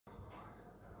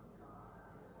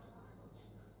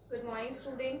Good morning,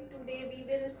 student. Today we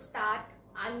will start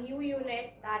a new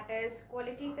unit, that is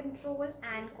quality control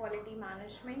and quality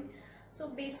management. So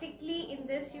basically in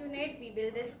this unit we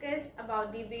will discuss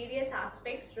about the various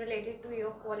aspects related to your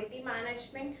quality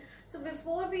management. So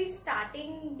before we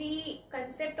starting the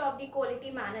concept of the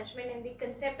quality management and the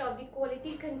concept of the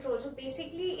quality control, so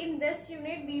basically in this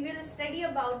unit we will study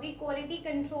about the quality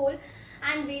control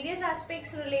and various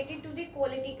aspects related to the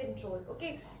quality control.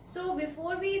 Okay, so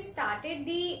before we started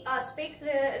the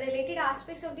related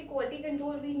aspects of the quality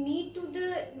control, we need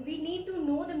to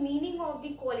know the meaning of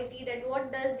the quality, that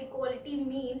what does the quality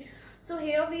mean. So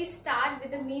here we start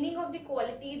with the meaning of the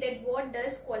quality, that what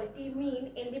does quality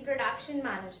mean in the production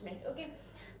management. Okay,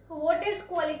 so what is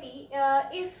quality?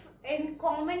 If in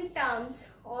common terms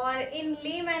or in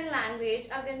layman language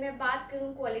अगर मैं बात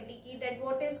करूँ quality की, that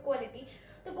what is quality?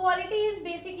 तो quality is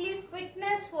basically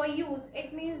fitness for use.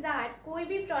 It means that कोई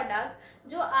भी product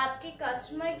जो आपके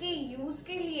कस्टमर के यूज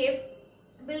के लिए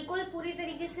बिल्कुल पूरी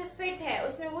तरीके से फिट है,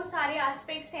 उसमें वो सारे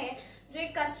एस्पेक्ट्स हैं जो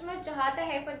एक कस्टमर चाहता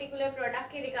है पर्टिकुलर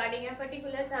प्रोडक्ट के रिगार्डिंग या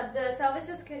पर्टिकुलर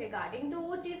सर्विसेज के रिगार्डिंग, तो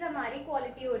वो चीज हमारी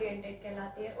क्वालिटी ओरिएंटेड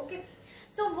कहलाती है. ओके,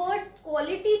 सो वर्ड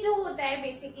क्वालिटी जो होता है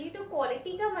बेसिकली, तो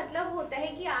क्वालिटी का मतलब होता है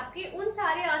कि आपके उन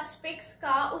सारे एस्पेक्ट्स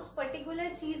का उस पर्टिकुलर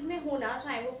चीज में होना,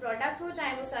 चाहे वो प्रोडक्ट हो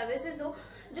चाहे वो सर्विसेज हो,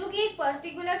 जो कि एक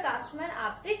पर्टिकुलर कस्टमर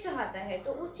आपसे चाहता है,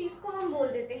 तो उस चीज को हम बोल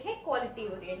देते हैं quality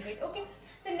oriented. Okay,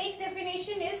 so next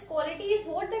definition is quality is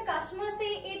what the customer say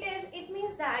it is. It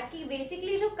means that कि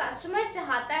basically जो कस्टमर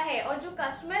चाहता है और जो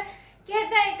कस्टमर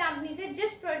कहता है कंपनी से,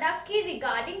 जिस प्रोडक्ट की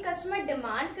रिगार्डिंग कस्टमर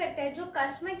डिमांड करता है, जो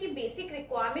कस्टमर की बेसिक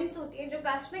रिक्वायरमेंट्स होती है, जो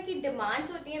कस्टमर की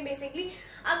डिमांड्स होती हैं बेसिकली,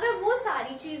 अगर वो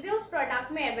सारी चीजें उस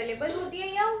प्रोडक्ट में अवेलेबल होती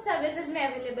है या उन सर्विसेज में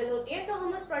अवेलेबल होती है, तो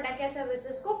हम उस प्रोडक्ट या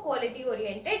सर्विसेज को क्वालिटी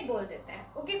ओरिएंटेड बोल देते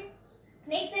हैं. Okay,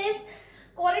 next is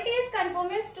quality is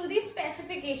conformance to the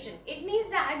specification. It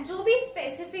means that जो भी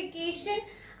specification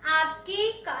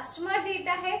आपके कस्टमर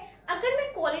देता है, अगर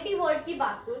मैं क्वालिटी वर्ड की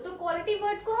बात करूँ तो क्वालिटी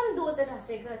वर्ड को हम दो तरह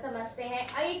से समझते हैं.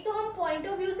 एक तो हम पॉइंट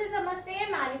ऑफ व्यू से समझते हैं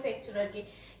मैन्युफैक्चरर के,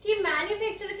 कि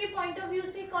मैन्युफैक्चरर के पॉइंट ऑफ व्यू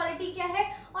से क्वालिटी क्या है,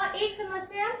 और एक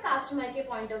समझते हैं हम कस्टमर के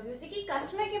पॉइंट ऑफ व्यू से, कि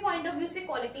कस्टमर के पॉइंट ऑफ व्यू से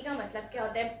क्वालिटी का मतलब क्या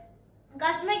होता है.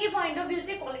 कस्टमर के पॉइंट ऑफ व्यू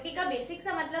से क्वालिटी का बेसिक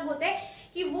सा मतलब होता है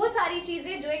कि वो सारी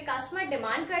चीजें जो एक कस्टमर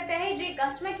डिमांड करता है, जो एक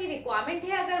कस्टमर की रिक्वायरमेंट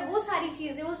है, अगर वो सारी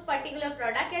चीजें उस पर्टिकुलर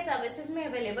प्रोडक्ट या सर्विसेज में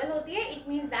अवेलेबल होती है, इट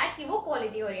मींस दैट कि वो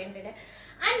क्वालिटी ओरिएंटेड है.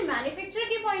 एंड मैन्युफैक्चरर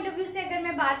के पॉइंट ऑफ व्यू से अगर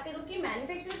मैं बात करूं कि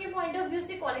मैन्युफैक्चरर के पॉइंट ऑफ व्यू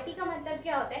से क्वालिटी का मतलब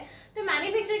क्या होता है, तो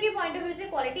मैन्युफैक्चरर के पॉइंट ऑफ व्यू से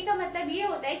क्वालिटी का मतलब ये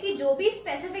होता है कि जो भी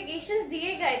स्पेसिफिकेशंस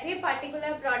दिए गए थे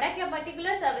पर्टिकुलर प्रोडक्ट या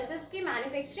पर्टिकुलर सर्विसेज की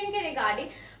मैन्युफैक्चरिंग के रिगार्डिंग,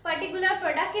 पर्टिकुलर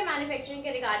प्रोडक्ट के मैन्युफैक्चरिंग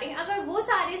के रिगार्डिंग, अगर वो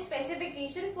सारे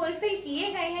स्पेसिफिकेशन फुलफिल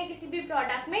किए गए हैं किसी भी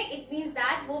प्रोडक्ट में, इट मींस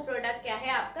दैट वो प्रोडक्ट क्या है,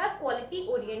 आपका क्वालिटी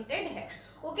ओरिएंटेड है.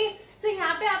 ओके, सो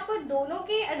यहाँ पे आपको दोनों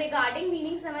के रिगार्डिंग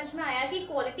मीनिंग समझ में आया कि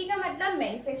क्वालिटी का मतलब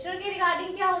मैन्युफैक्चरर के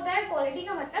रिगार्डिंग क्या होता है, क्वालिटी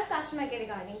का मतलब कस्टमर के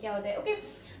रिगार्डिंग क्या होता है. ओके,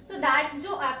 सो दैट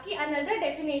जो आपकी अनदर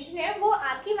डेफिनेशन है वो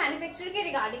आपकी मैन्युफैक्चरर के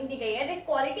रिगार्डिंग दी गई है. That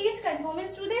quality is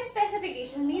conformance to the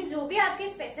specification, means जो भी आपके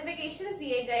स्पेसिफिकेशंस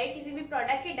दिए गए किसी भी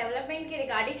प्रोडक्ट के डेवलपमेंट के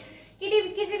रिगार्डिंग,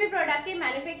 किसी भी प्रोडक्ट के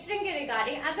मैन्युफैक्चरिंग के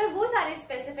रिगार्डिंग, अगर वो सारे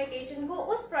स्पेसिफिकेशन को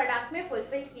उस प्रोडक्ट में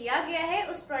फुलफिल किया गया है,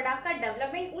 उस प्रोडक्ट का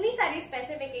डेवलपमेंट उन्हीं सारी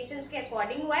स्पेसिफिकेशंस के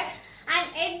अकॉर्डिंग हुआ है,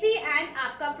 एंड एट द एंड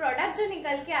आपका प्रोडक्ट जो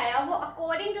निकल के आया वो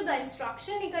अकॉर्डिंग टू द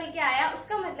इंस्ट्रक्शन निकल के आया,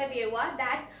 उसका मतलब ये हुआ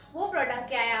दैट वो प्रोडक्ट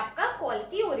क्या है, आपका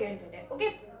क्वालिटी ओरिएंटेड है. ओके,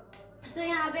 सो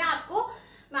यहाँ पे आपको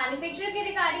मैन्युफैक्चरर के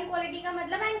रिगार्डिंग क्वालिटी का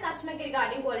मतलब एंड कस्टमर के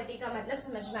रिगार्डिंग क्वालिटी का मतलब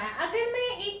समझ में आया. अगर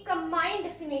मैं एक कंबाइंड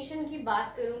डेफिनेशन की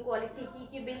बात करूं क्वालिटी की,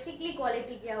 कि बेसिकली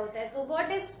क्वालिटी क्या होता है, तो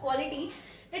what is quality?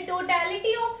 The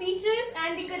totality of features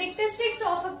and the characteristics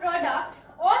of a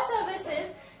product और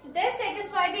services that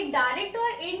satisfy the direct or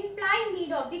implied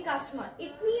need of the customer.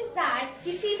 It means that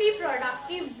किसी भी प्रोडक्ट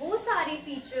के वो सारे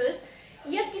फीचर्स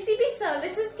या किसी भी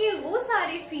सर्विसेज के वो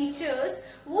सारे फीचर्स,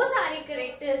 वो सारे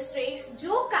कैरेक्टरिस्टिक्स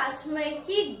जो कस्टमर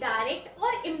की डायरेक्ट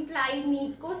और इम्प्लाइड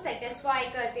नीड को सेटिस्फाई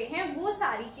करते हैं, वो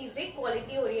सारी चीजें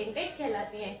क्वालिटी ओरिएंटेड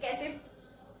कहलाती हैं. कैसे?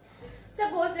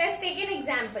 Suppose let's take an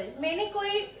example. मैंने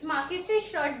कोई मार्केट से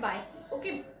शर्ट बाय की.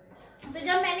 ओके, तो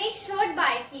जब मैंने एक शर्ट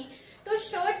बाय की तो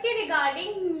शर्ट के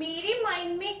रिगार्डिंग मेरे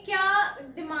माइंड में क्या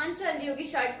डिमांड चल रही होगी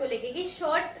शर्ट को लेके, कि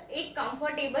शर्ट एक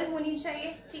कंफर्टेबल होनी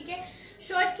चाहिए. ठीक है,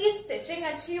 शर्ट की स्टिचिंग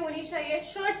अच्छी होनी चाहिए,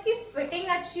 शर्ट की फिटिंग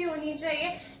अच्छी होनी चाहिए,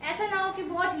 ऐसा ना हो कि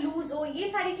बहुत लूज हो, ये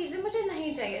सारी चीजें मुझे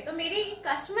नहीं चाहिए। तो मेरी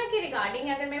कस्टमर के रिगार्डिंग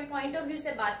अगर मैं पॉइंट ऑफ व्यू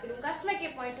से बात करूँ, कस्टमर के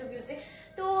पॉइंट ऑफ व्यू से,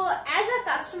 तो एज अ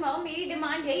कस्टमर मेरी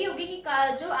डिमांड यही होगी कि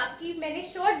जो आपकी मैंने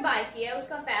शर्ट बाय की है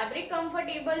उसका फैब्रिक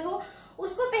कंफर्टेबल हो,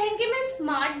 उसको पहन के मैं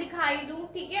स्मार्ट दिखाई दूं,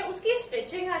 ठीक है, उसकी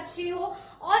स्टिचिंग अच्छी हो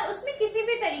और उसमें किसी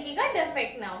भी तरीके का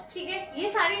डिफेक्ट ना हो, ठीक है। ये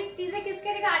सारी चीजें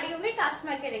किसके रिगार्डिंग होंगी?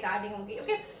 कस्टमर के रिगार्डिंग होंगी।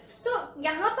 ओके, सो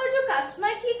यहाँ पर जो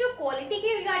कस्टमर की जो क्वालिटी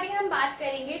के रिगार्डिंग हम बात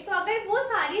करेंगे, तो अगर वो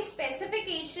सारी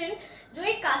स्पेसिफिकेशन जो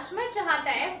एक कस्टमर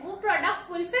चाहता है वो प्रोडक्ट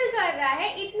फुलफिल कर रहा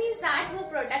है, इट मीन्स दैट वो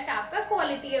प्रोडक्ट आपका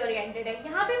क्वालिटी ओरिएंटेड है।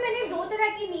 यहाँ पे मैंने दो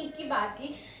तरह की नीड की बात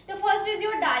की। तो first is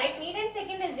your direct need and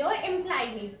second is your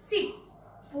implied need. See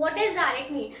what is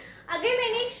direct need? अगर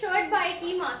मैंने एक शर्ट बाय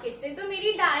की मार्केट से, तो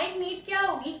मेरी डायरेक्ट नीड क्या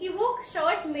होगी कि वो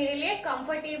शर्ट मेरे लिए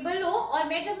कंफर्टेबल हो और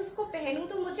मैं जब उसको पहनूं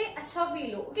तो मुझे अच्छा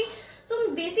फील हो। ओके, सो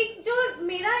बेसिक जो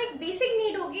मेरा एक बेसिक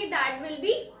नीड होगी दैट विल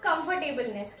बी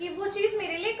कंफर्टेबलनेस, कि वो चीज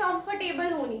मेरे लिए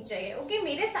कंफर्टेबल होनी चाहिए। ओके,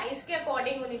 मेरे साइज के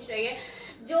अकॉर्डिंग होनी चाहिए,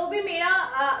 जो भी मेरा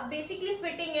बेसिकली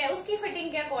फिटिंग है उसकी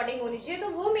फिटिंग के अकॉर्डिंग होनी चाहिए, तो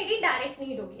वो मेरी डायरेक्ट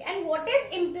नीड होगी। And what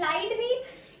is implied need?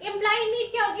 Implied need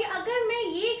क्या होगी? अगर मैं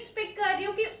ये एक्सपेक्ट कर रही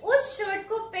हूँ कि उस शर्ट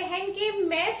को पहन के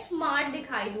मैं स्मार्ट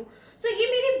दिखाई दूं, सो ये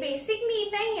मेरी बेसिक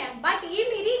नीड नहीं है, बट ये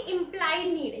मेरी इम्प्लाइड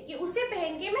नीड है कि उसे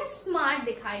पहन के मैं स्मार्ट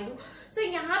दिखाई दूं। सो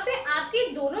यहाँ पे आपकी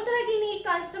दोनों तरह की नीड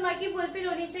कस्टमर की फुलफिल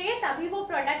होनी चाहिए, तभी वो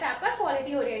प्रोडक्ट आपका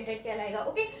क्वालिटी ओरिएंटेड कहलाएगा।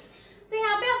 ओके, तो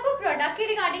यहाँ पे आपको प्रोडक्ट के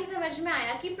रिगार्डिंग समझ में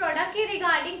आया कि प्रोडक्ट के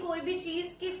रिगार्डिंग कोई भी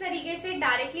चीज किस तरीके से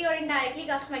डायरेक्टली और इनडायरेक्टली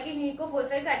कस्टमर की नीड को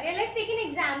फुलफिल करती है। Let's take an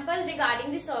example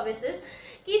regarding the services,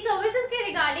 कि सर्विसेज के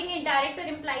रिगार्डिंग इनडायरेक्ट और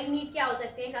इम्प्लाइड नीड क्या हो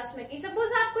सकती है कस्टमर की।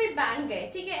 सपोज आप कोई बैंक गए,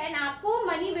 ठीक है, एंड आपको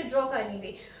मनी विड्रॉ करनी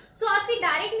थी, सो आपकी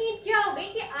डायरेक्ट नीड क्या हो गई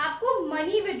कि आपको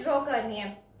मनी विड्रॉ करनी है,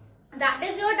 that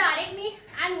is your direct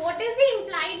need. And what is the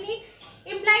implied need?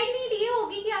 Implied need ये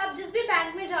होगी कि आप जिस भी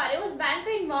बैंक में जा रहे हो उस बैंक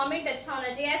का इन्वायरमेंट अच्छा होना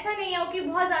चाहिए। ऐसा नहीं हो कि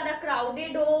बहुत ज्यादा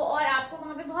क्राउडेड हो और आपको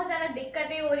वहां पे बहुत ज्यादा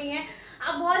दिक्कतें हो रही हैं,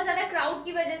 आप बहुत ज्यादा क्राउड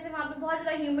की वजह से वहां पे बहुत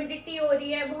ज्यादा ह्यूमिडिटी हो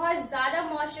रही है, बहुत ज्यादा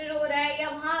मॉइस्चर हो रहा है, या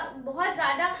वहां बहुत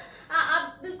ज्यादा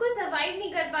आप बिल्कुल सर्वाइव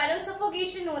नहीं कर पा रहे हो,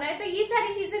 सफोकेशन हो रहा है, तो ये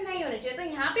सारी चीजें नहीं होनी चाहिए। तो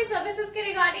यहाँ पे सर्विसेज के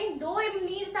रिगार्डिंग दो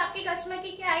नीड्स आपके कस्टमर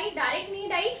की क्या आई? डायरेक्ट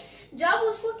नीड आई, जब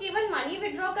उसको केवल मनी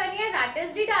विड्रॉ करनी है, that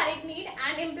is the direct need.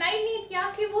 And implied need क्या?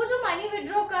 कि वो जो मनी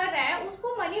विड्रॉ कर रहा है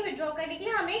उसको मनी विड्रॉ करने के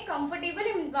लिए हमें कंफर्टेबल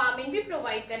एनवायरनमेंट भी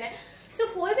प्रोवाइड करना है। सो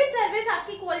कोई भी सर्विस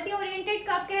आपकी क्वालिटी ओरिएंटेड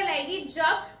कब कहलाएगी?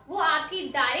 जब वो आपकी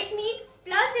direct need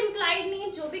plus implied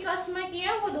need जो भी कस्टमर की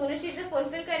है वो दोनों चीजें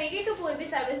फुलफिल करेगी, तो कोई भी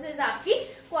सर्विसेज आपकी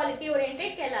क्वालिटी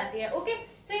ओरिएंटेड कहलाती है। ओके,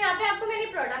 सो यहाँ पे आपको मैंने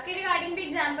प्रोडक्ट के रिगार्डिंग भी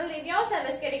एग्जांपल दे दिया और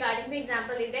सर्विस के रिगार्डिंग भी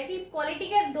एग्जांपल दे दिया कि क्वालिटी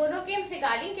के दोनों के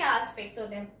रिगार्डिंग क्या एस्पेक्ट्स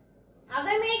होते हैं।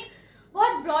 अगर मैं एक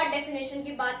बहुत ब्रॉड डेफिनेशन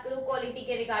की बात करूं क्वालिटी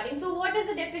के रिगार्डिंग, तो what is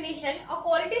the definition? A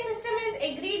quality system is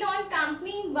agreed on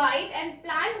company wide and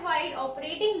plant wide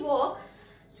operating work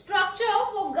structure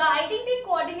for guiding the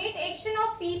coordinate action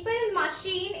of people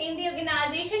machine in the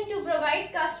organization to provide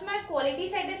customer quality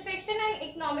satisfaction and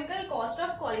economical cost of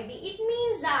quality. It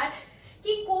means that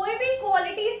कि कोई भी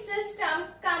quality system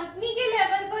company के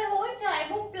level पर हो चाहे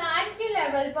वो plant के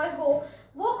level पर हो,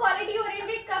 वो क्वालिटी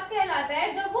ओरिएंटेड कब कहलाता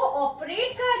है? जब वो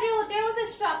ऑपरेट कर रहे होते हैं उस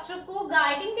स्ट्रक्चर को,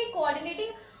 गाइडिंग दी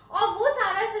कोऑर्डिनेटिंग, और वो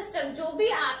सारा सिस्टम जो भी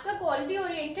आपका क्वालिटी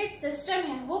ओरिएंटेड सिस्टम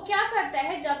है वो क्या करता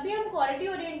है? जब भी हम क्वालिटी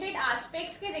ओरिएंटेड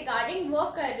एस्पेक्ट्स के रिगार्डिंग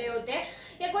वर्क कर रहे होते हैं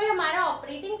या कोई हमारा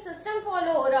ऑपरेटिंग सिस्टम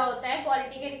फॉलो हो रहा होता है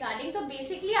क्वालिटी के रिगार्डिंग, तो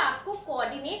बेसिकली आपको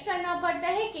कोऑर्डिनेट करना पड़ता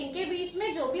है किनके बीच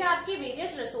में? जो भी आपकी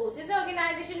वेरियस रिसोर्सेज है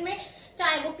ऑर्गेनाइजेशन में,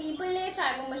 चाहे वो पीपल है,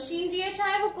 चाहे वो मशीनरी है,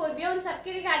 चाहे वो कोई भी है, उन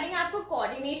सबके रिगार्डिंग आपको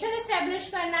कोऑर्डिनेशन एस्टेब्लिश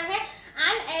करना है।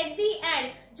 एंड एट दी एंड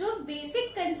जो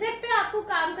बेसिक कंसेप्ट पे आपको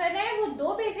काम करना है वो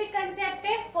दो बेसिक कंसेप्ट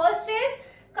है। First is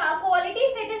quality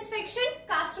satisfaction,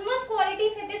 customers quality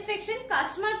satisfaction,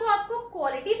 customer को आपको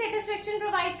क्वालिटी सेटिस्फेक्शन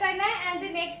प्रोवाइड करना है। And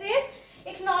the next is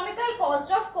economical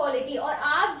cost of quality, और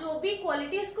आप जो भी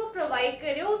क्वालिटी उसको प्रोवाइड कर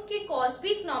रहे हो उसकी कॉस्ट भी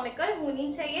इकोनॉमिकल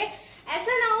होनी चाहिए।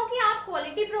 ऐसा ना हो कि आप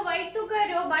क्वालिटी प्रोवाइड तो कर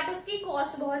रहे हो बट उसकी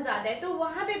कॉस्ट बहुत ज्यादा है, तो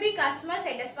वहां पे भी कस्टमर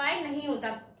सेटिस्फाइड नहीं होता।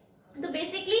 तो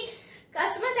बेसिकली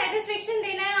कस्टमर सेटिस्फेक्शन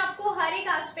देना है आपको हर एक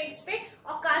एस्पेक्ट्स पे,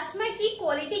 और कस्टमर की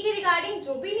क्वालिटी के रिगार्डिंग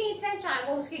जो भी नीड्स है, चाहे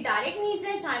वो उसकी डायरेक्ट नीड्स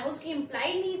है, चाहे वो उसकी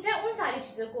इम्प्लाइड नीड्स है, उन सारी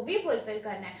चीजों को भी फुलफिल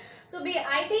करना है। सो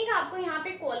आई थिंक आपको यहाँ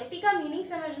पे क्वालिटी का मीनिंग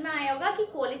समझ में आया होगा कि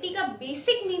क्वालिटी का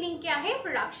बेसिक मीनिंग क्या है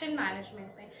प्रोडक्शन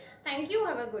मैनेजमेंट में। Thank you,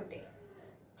 have a good day.